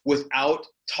around without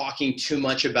talking too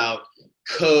much about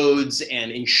codes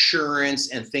and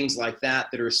insurance and things like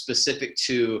that are specific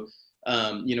to,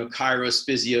 chiros,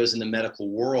 physios in the medical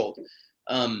world,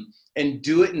 and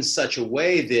do it in such a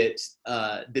way that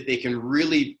they can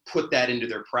really put that into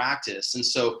their practice. And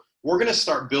so we're going to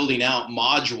start building out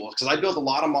modules, because I built a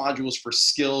lot of modules for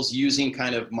skills using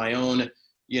kind of my own,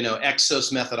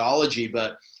 Exos methodology,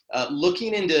 but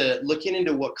looking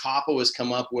into what Capo has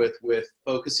come up with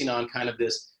focusing on kind of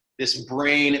this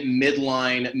brain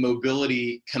midline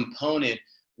mobility component.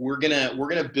 We're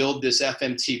gonna build this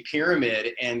FMT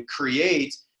pyramid and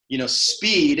create,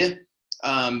 speed,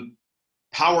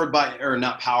 powered by, or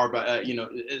not powered by,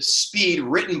 speed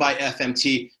written by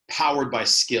FMT, powered by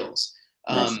skills.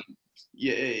 Nice.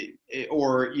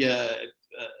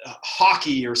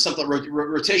 Hockey or something,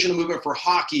 rotational movement for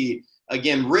hockey,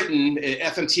 again, written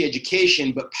FMT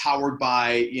education, but powered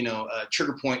by,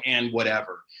 trigger point and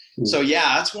whatever. So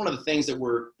yeah, that's one of the things that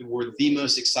we're the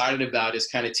most excited about, is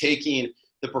kind of taking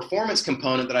the performance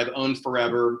component that I've owned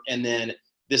forever, and then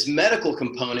this medical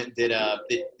component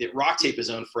that Rock Tape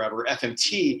has owned forever,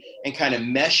 FMT, and kind of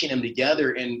meshing them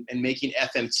together and making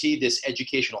FMT this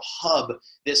educational hub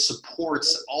that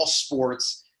supports all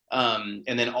sports,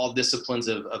 and then all disciplines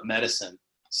of medicine.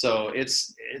 So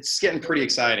it's getting pretty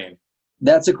exciting.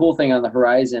 That's a cool thing on the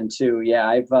horizon too. Yeah,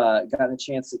 I've gotten a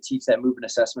chance to teach that movement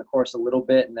assessment course a little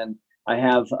bit, and then I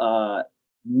have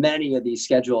many of these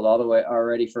scheduled all the way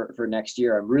already for next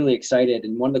year. I'm really excited.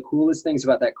 And one of the coolest things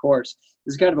about that course,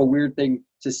 this is kind of a weird thing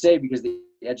to say because the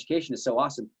education is so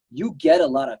awesome, you get a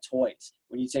lot of toys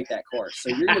when you take that course. So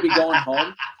you're going to be going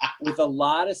home with a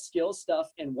lot of skill stuff.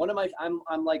 And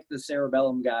I'm like the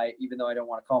cerebellum guy, even though I don't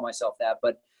want to call myself that,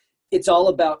 but it's all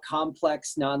about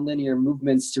complex nonlinear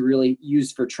movements to really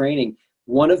use for training.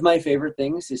 One of my favorite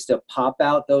things is to pop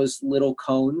out those little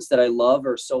cones that I love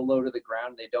are so low to the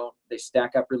ground. They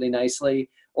stack up really nicely,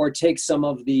 or take some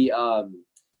of the,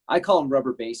 I call them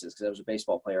rubber bases because I was a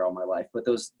baseball player all my life, but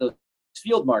those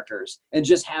field markers, and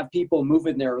just have people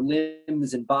moving their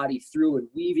limbs and body through and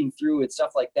weaving through and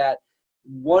stuff like that.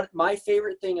 My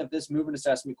favorite thing of this movement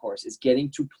assessment course is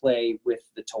getting to play with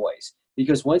the toys,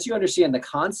 because once you understand the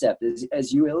concept,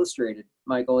 as you illustrated,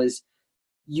 Michael, is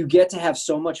you get to have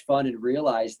so much fun and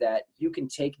realize that you can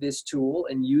take this tool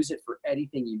and use it for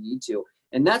anything you need to.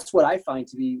 And that's what I find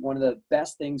to be one of the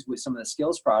best things with some of the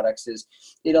skills products, is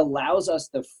it allows us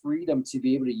the freedom to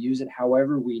be able to use it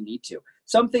however we need to.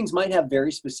 Some things might have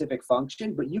very specific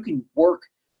function, but you can work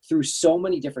through so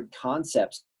many different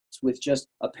concepts with just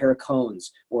a pair of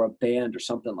cones or a band or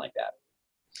something like that.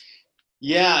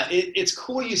 Yeah, it's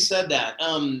cool you said that.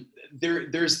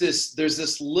 There's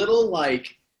this little,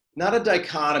 like, not a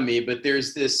dichotomy, but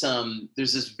there's this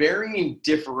varying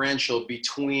differential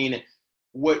between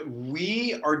what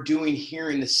we are doing here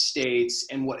in the States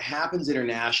and what happens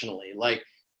internationally. Like,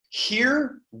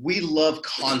 here we love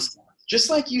concept, just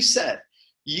like you said.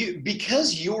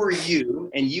 Because you're you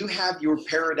and you have your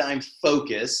paradigm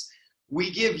focus,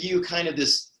 we give you kind of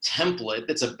this template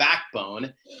that's a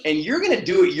backbone, and you're going to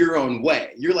do it your own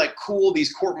way. You're like, cool,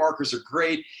 these court markers are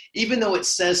great. Even though it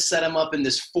says set them up in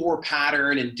this 4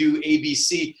 pattern and do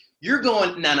ABC, you're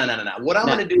going, no. What I'm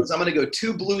going to do is I'm going to go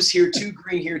 2 blues here, 2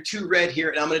 green here, 2 red here,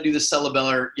 and I'm going to do the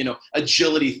cerebellar,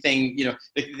 agility thing,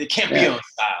 the Campione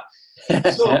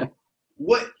style. So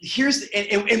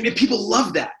and people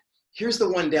love that. Here's the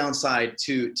one downside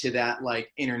to that,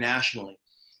 like, internationally.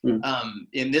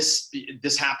 And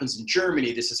this happens in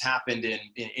Germany. This has happened in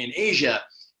Asia.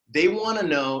 They want to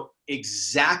know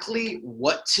exactly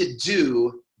what to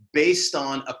do based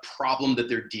on a problem that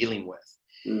they're dealing with.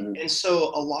 And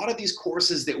so a lot of these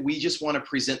courses that we just want to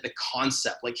present the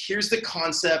concept, like, here's the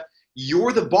concept.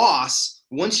 You're the boss.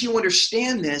 Once you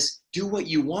understand this, do what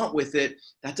you want with it.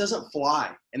 That doesn't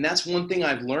fly. And that's one thing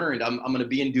I've learned. I'm going to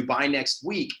be in Dubai next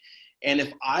week. And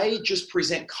if I just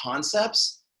present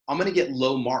concepts, I'm going to get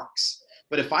low marks.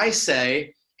 But if I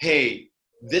say, hey,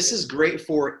 this is great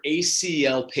for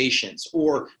ACL patients,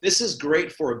 or this is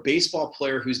great for a baseball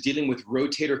player who's dealing with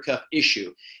rotator cuff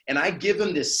issue, and I give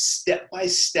them this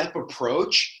step-by-step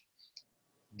approach,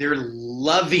 they're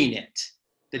loving it.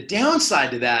 The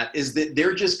downside to that is that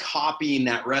they're just copying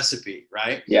that recipe,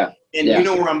 right? Yeah. And you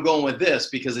know where I'm going with this,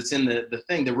 because it's in the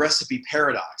thing, the recipe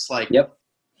paradox. Like, yep.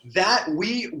 That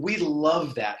we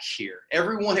love that here.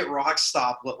 Everyone at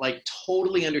Rockstop, like,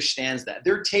 totally understands that.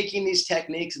 They're taking these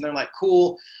techniques and they're like,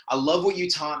 cool, I love what you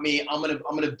taught me. I'm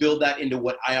gonna build that into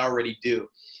what I already do.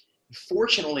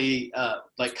 Fortunately,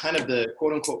 like, kind of the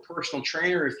quote unquote personal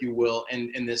trainer, if you will,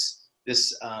 and this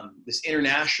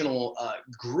international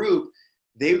group,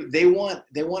 they want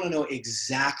to know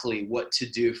exactly what to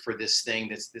do for this thing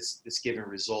that's giving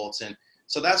results. And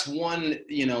so that's one,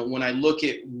 when I look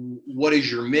at what is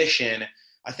your mission,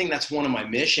 I think that's one of my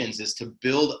missions, is to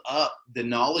build up the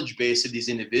knowledge base of these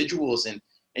individuals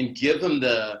and give them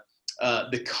the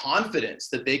the confidence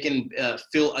that they can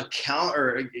feel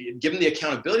give them the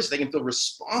accountability so they can feel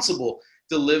responsible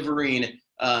delivering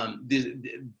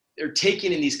they're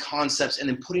taking in these concepts and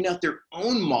then putting out their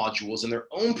own modules and their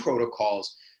own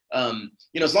protocols.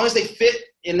 As long as they fit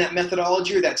in that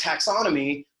methodology or that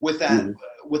taxonomy with that,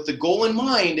 with the goal in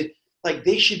mind, like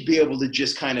they should be able to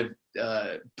just kind of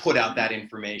put out that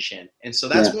information. And so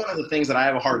that's one of the things that I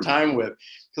have a hard time with,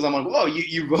 because I'm like, whoa,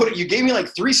 you wrote it, you gave me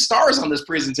like 3 stars on this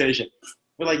presentation.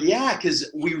 We're like, yeah, because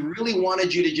we really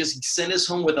wanted you to just send us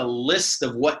home with a list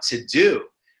of what to do.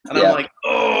 And I'm like,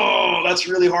 oh, that's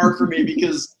really hard for me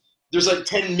because there's like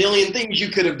 10 million things you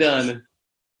could have done.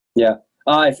 Yeah.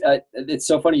 It's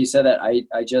so funny you said that.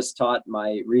 I just taught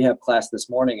my rehab class this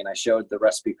morning, and I showed the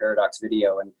recipe paradox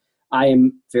video, and I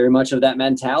am very much of that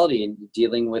mentality in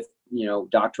dealing with,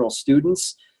 doctoral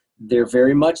students. They're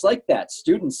very much like that.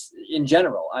 Students in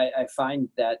general, I find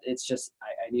that it's just,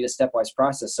 I need a stepwise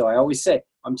process. So I always say,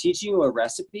 I'm teaching you a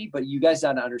recipe, but you guys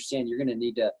got to understand you're going to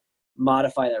need to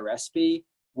modify that recipe.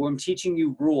 Well, I'm teaching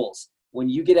you rules. When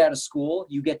you get out of school,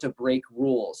 you get to break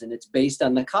rules, and it's based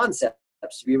on the concept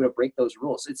to be able to break those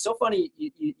rules. It's so funny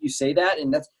you say that,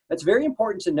 and that's very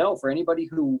important to know for anybody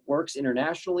who works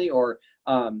internationally or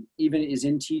even is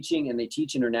in teaching and they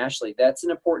teach internationally. That's an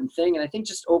important thing, and I think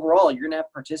just overall, you're going to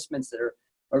have participants that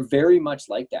are very much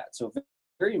like that. So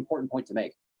very important point to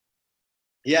make.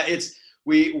 Yeah,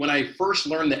 when I first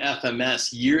learned the FMS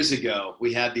years ago,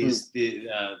 we had these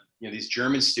these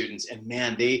German students, and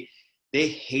man, they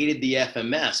hated the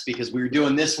FMS because we were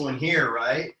doing this one here,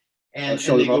 right? And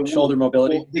shoulder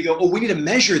mobility. Well, they go, oh, we need to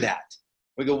measure that.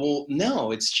 We go, well,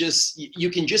 no, it's just, you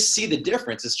can just see the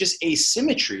difference. It's just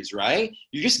asymmetries, right?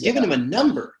 You're just giving them a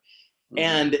number.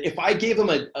 And if I gave them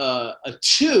a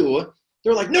 2,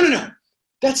 they're like, no,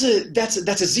 that's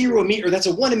a 0 or that's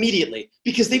a 1 immediately,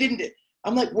 because they didn't.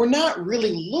 I'm like, we're not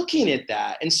really looking at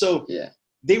that. And so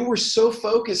they were so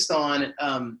focused on,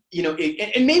 and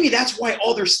maybe that's why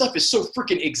all their stuff is so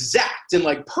freaking exact and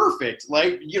like perfect,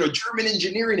 like, German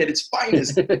engineering at its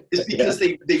finest, is because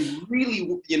they really,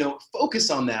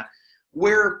 focus on that,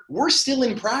 where we're still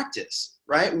in practice,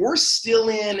 right? We're still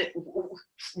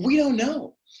we don't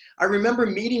know. I remember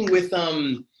meeting with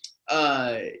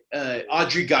Audrey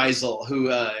Geisel, who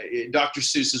Dr.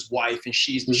 Seuss's wife, and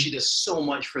she does so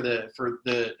much for the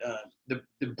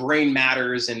brain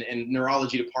matters and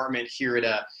neurology department here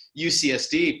at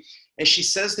UCSD. And she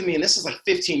says to me, and this is like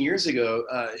 15 years ago,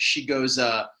 she goes,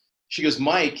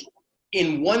 Mike,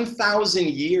 in 1,000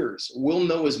 years, we'll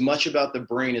know as much about the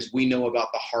brain as we know about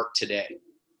the heart today.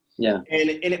 Yeah. And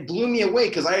it blew me away,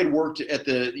 because I had worked at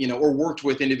worked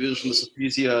with individuals from the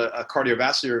Sophia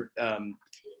Cardiovascular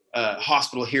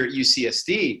hospital here at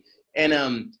UCSD. And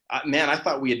man, I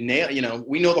thought we had nailed,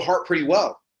 we know the heart pretty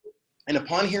well. And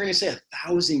upon hearing you say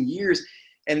 1,000 years,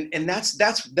 and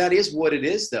that is what it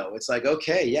is, though. It's like,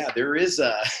 okay, yeah, there is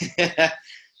a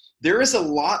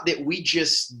lot that we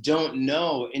just don't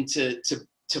know, and to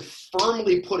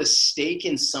firmly put a stake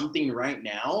in something right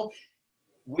now,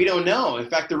 we don't know. In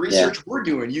fact, the research we're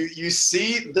doing, you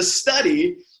see the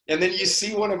study, and then you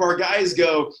see one of our guys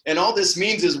go, and all this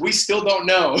means is we still don't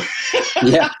know.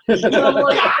 Yeah. And I'm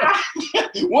like,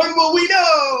 when will we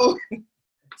know?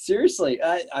 Seriously,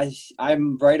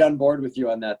 I'm right on board with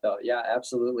you on that, though. Yeah,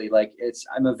 absolutely. Like,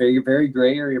 I'm a very, very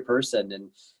gray area person,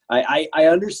 and I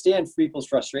understand people's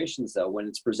frustrations, though, when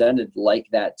it's presented like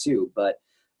that too. But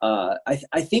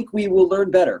I think we will learn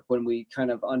better when we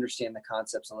kind of understand the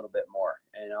concepts a little bit more.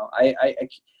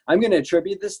 I'm going to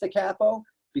attribute this to Capo,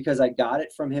 because I got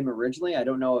it from him originally. I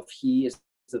don't know if he is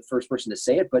the first person to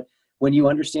say it, but when you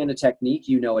understand a technique,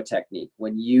 you know a technique.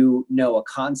 When you know a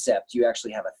concept, you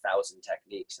actually have 1,000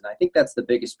 techniques. And I think that's the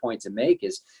biggest point to make,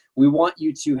 is we want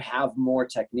you to have more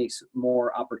techniques,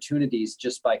 more opportunities,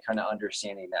 just by kind of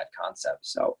understanding that concept.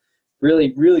 So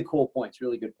really, really cool points,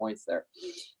 really good points there.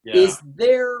 Yeah.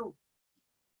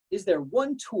 Is there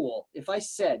one tool, if I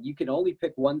said you could only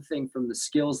pick one thing from the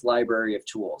skills library of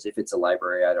tools, if it's a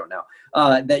library, I don't know,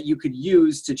 that you could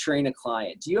use to train a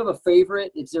client? Do you have a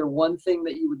favorite? Is there one thing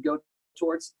that you would go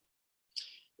towards?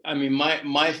 I mean,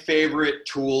 my favorite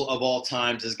tool of all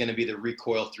times is going to be the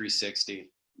Recoil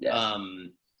 360. Yeah.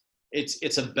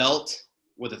 It's a belt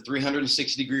with a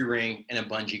 360-degree ring and a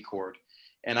bungee cord.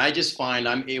 And I just find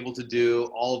I'm able to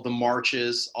do all of the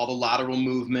marches, all the lateral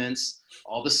movements,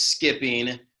 all the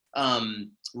skipping,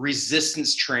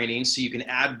 resistance training, so you can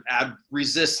add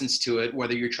resistance to it,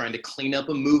 whether you're trying to clean up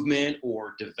a movement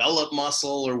or develop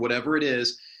muscle or whatever it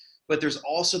is. But there's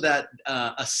also that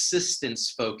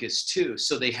assistance focus too,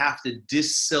 so they have to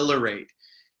decelerate.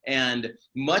 And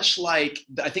much like,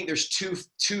 I think there's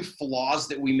two flaws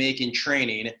that we make in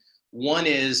training. One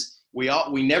is we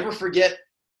never forget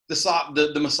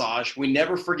the massage. We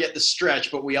never forget the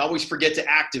stretch, but we always forget to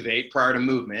activate prior to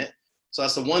movement. So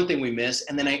that's the one thing we miss.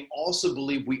 And then I also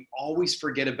believe we always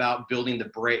forget about building the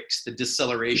brakes, the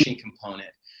deceleration component.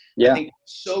 Yeah. I think we're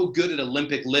so good at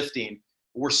Olympic lifting.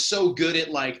 We're so good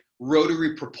at like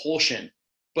rotary propulsion,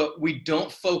 but we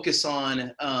don't focus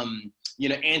on,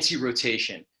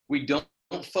 anti-rotation. We don't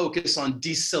focus on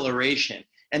deceleration.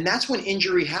 And that's when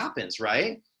injury happens,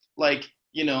 right? Like,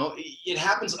 it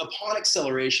happens upon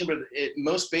acceleration, but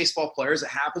most baseball players, it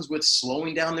happens with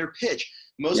slowing down their pitch.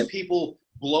 Most people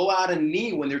blow out a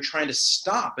knee when they're trying to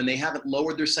stop and they haven't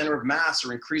lowered their center of mass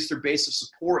or increased their base of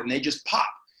support, and they just pop.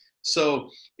 So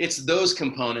it's those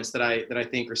components that I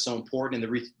think are so important.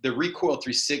 And the Recoil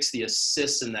 360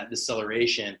 assists in that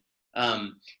deceleration.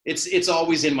 It's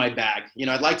always in my bag.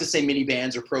 I'd like to say mini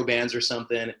bands or pro bands or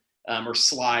something, or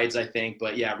slides, I think.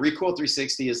 But yeah, Recoil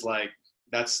 360 is like,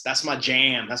 that's my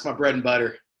jam. That's my bread and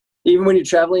butter. Even when you're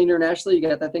traveling internationally, you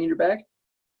got that thing in your bag?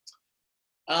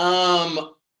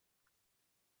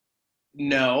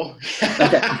 No.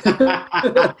 Okay.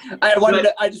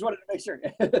 I just wanted to make sure.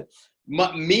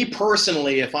 Me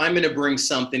personally, if I'm going to bring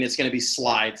something, it's going to be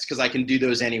slides because I can do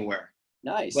those anywhere.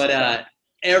 Nice. But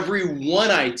everyone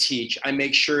I teach, I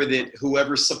make sure that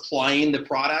whoever's supplying the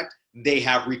product, they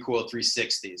have Recoil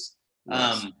 360s.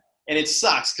 Nice. And it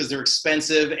sucks because they're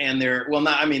expensive and they're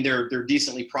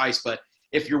decently priced. But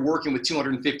if you're working with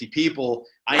 250 people,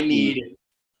 I need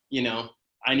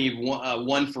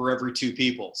one for every two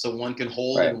people. So one can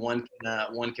hold and one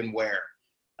can wear.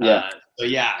 Yeah. So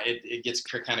yeah, it gets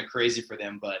kind of crazy for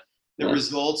them, but the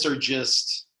results are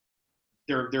just,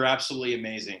 they're absolutely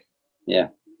amazing. Yeah.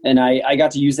 And I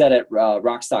got to use that at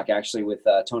Rockstock actually with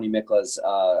Tony Mikla's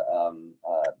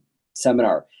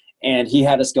seminar. And he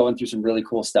had us going through some really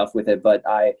cool stuff with it. But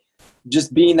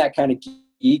just being that kind of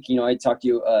geek, I talked to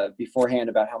you beforehand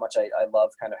about how much I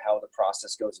love kind of how the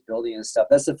process goes of building and stuff.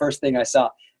 That's the first thing I saw.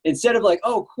 Instead of like,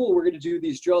 oh, cool, we're going to do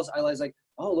these drills, I was like,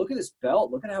 oh, look at this belt.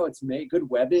 Look at how it's made. Good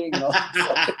webbing. And all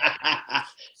that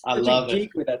I love it.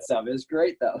 Geek with that stuff. It's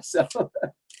great though. So.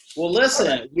 Well,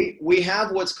 listen, we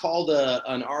have what's called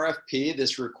an RFP,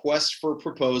 this request for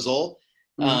proposal.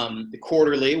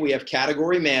 Quarterly, we have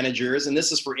category managers, and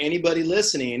this is for anybody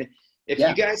listening. If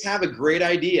you guys have a great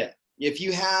idea, if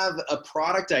you have a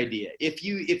product idea, if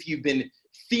you've been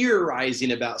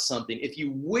theorizing about something, if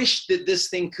you wish that this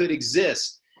thing could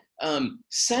exist,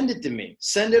 send it to me.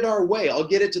 Send it our way. I'll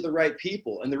get it to the right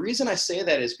people. And the reason I say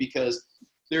that is because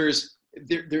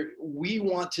we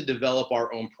want to develop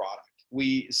our own product.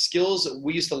 We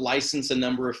used to license a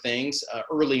number of things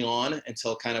early on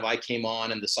until kind of I came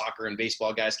on and the soccer and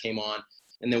baseball guys came on.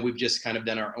 And then we've just kind of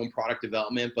done our own product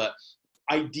development. But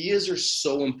ideas are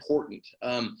so important.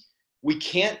 We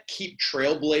can't keep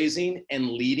trailblazing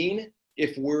and leading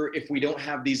if we don't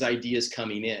have these ideas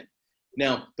coming in.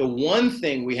 Now, the one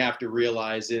thing we have to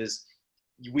realize is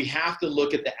we have to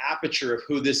look at the aperture of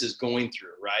who this is going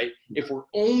through, right? If we're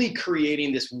only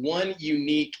creating this one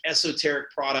unique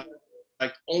esoteric product,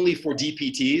 like only for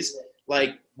DPTs,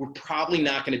 like we're probably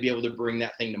not going to be able to bring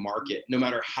that thing to market, no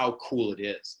matter how cool it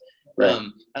is. Right.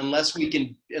 Unless we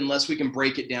can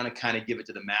break it down and kind of give it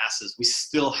to the masses, we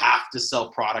still have to sell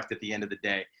product at the end of the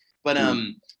day. But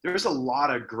there's a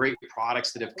lot of great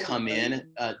products that have come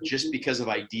in just because of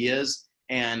ideas,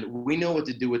 and we know what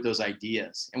to do with those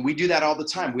ideas. And we do that all the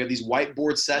time. We have these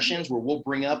whiteboard sessions where we'll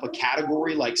bring up a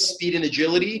category like speed and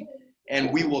agility,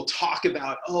 and we will talk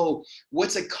about,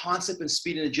 what's a concept in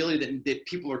speed and agility that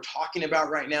people are talking about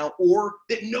right now, or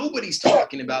that nobody's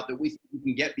talking about that we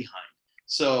can get behind.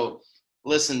 So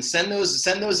listen, send those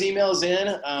emails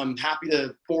in. I'm happy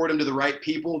to forward them to the right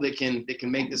people that can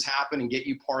make this happen and get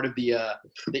you part of the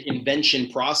invention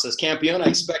process. Campione, I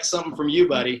expect something from you,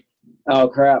 buddy. Oh,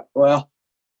 crap. Well,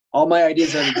 all my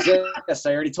ideas already exist.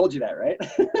 I already told you that, right?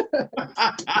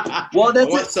 Well,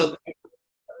 that's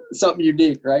something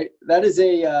unique, right? That is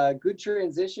a good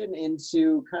transition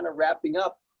into kind of wrapping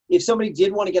up. If somebody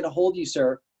did want to get a hold of you,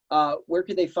 sir, where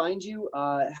could they find you?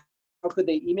 How could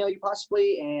they email you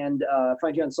possibly and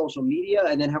find you on social media?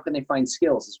 And then how can they find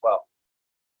Skills as well?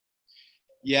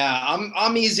 Yeah,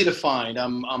 I'm easy to find.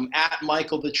 I'm at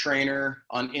Michael the Trainer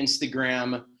on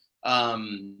Instagram.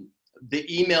 The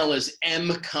email is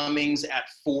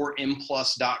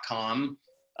mcummings@4mplus.com.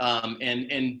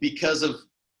 And because of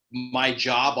my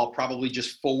job, I'll probably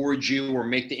just forward you or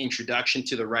make the introduction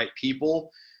to the right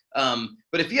people.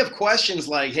 But if you have questions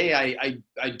like, hey,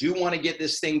 I do want to get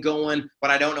this thing going,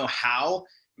 but I don't know how,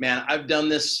 man, I've done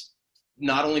this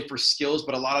not only for Skills,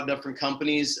 but a lot of different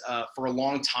companies for a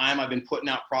long time. I've been putting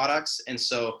out products. And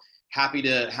so happy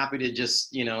to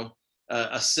just,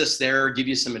 assist there, give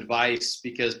you some advice,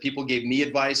 because people gave me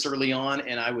advice early on,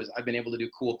 and I've been able to do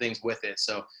cool things with it.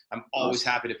 So I'm always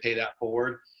happy to pay that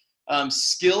forward.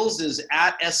 Skills is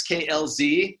at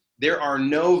SKLZ. There are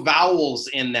no vowels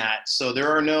in that. So there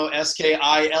are no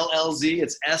SKILLZ.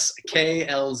 It's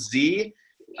SKLZ.com.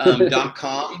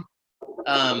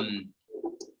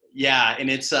 Yeah. And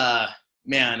it's,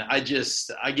 man, I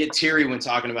get teary when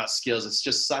talking about Skills. It's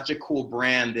just such a cool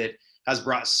brand that has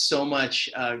brought so much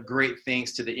great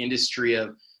things to the industry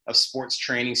of sports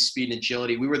training, speed, and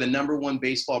agility. We were the #1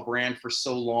 baseball brand for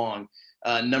so long,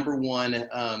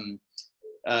 #1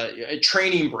 a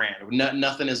training brand.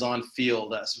 Nothing is on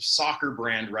field. Soccer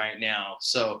brand right now.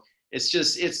 So it's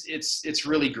just it's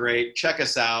really great. Check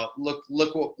us out. Look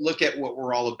at what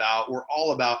we're all about. We're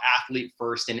all about athlete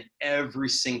first in every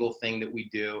single thing that we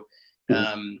do.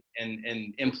 And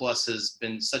Implus has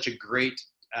been such a great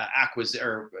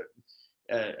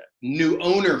new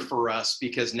owner for us,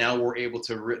 because now we're able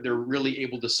to they're really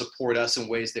able to support us in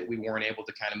ways that we weren't able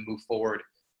to kind of move forward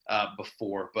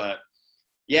before. But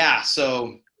yeah,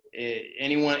 so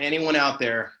anyone out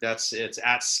there, it's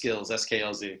at Skills,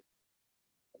 SKLZ.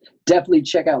 Definitely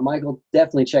check out Michael.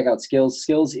 Definitely check out Skills.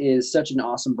 Skills is such an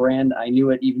awesome brand. I knew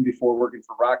it even before working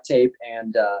for Rock Tape,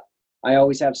 and I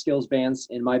always have Skills bands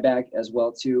in my bag as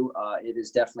well too. It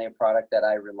is definitely a product that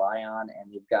I rely on,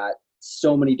 and you've got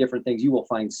so many different things. You will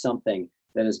find something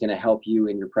that is going to help you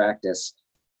in your practice.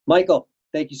 Michael,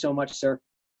 thank you so much, sir.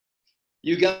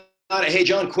 You got it. Hey,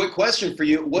 John, quick question for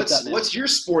you. What's your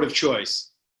sport of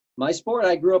choice? My sport,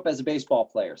 I grew up as a baseball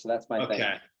player, so that's my thing.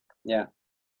 Yeah.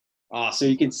 Awesome. So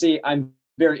you can see I'm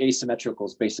very asymmetrical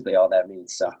is basically all that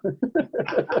means. So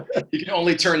you can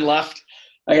only turn left.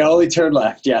 I can only turn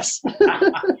left, yes.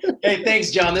 Hey, thanks,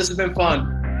 John. This has been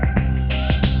fun.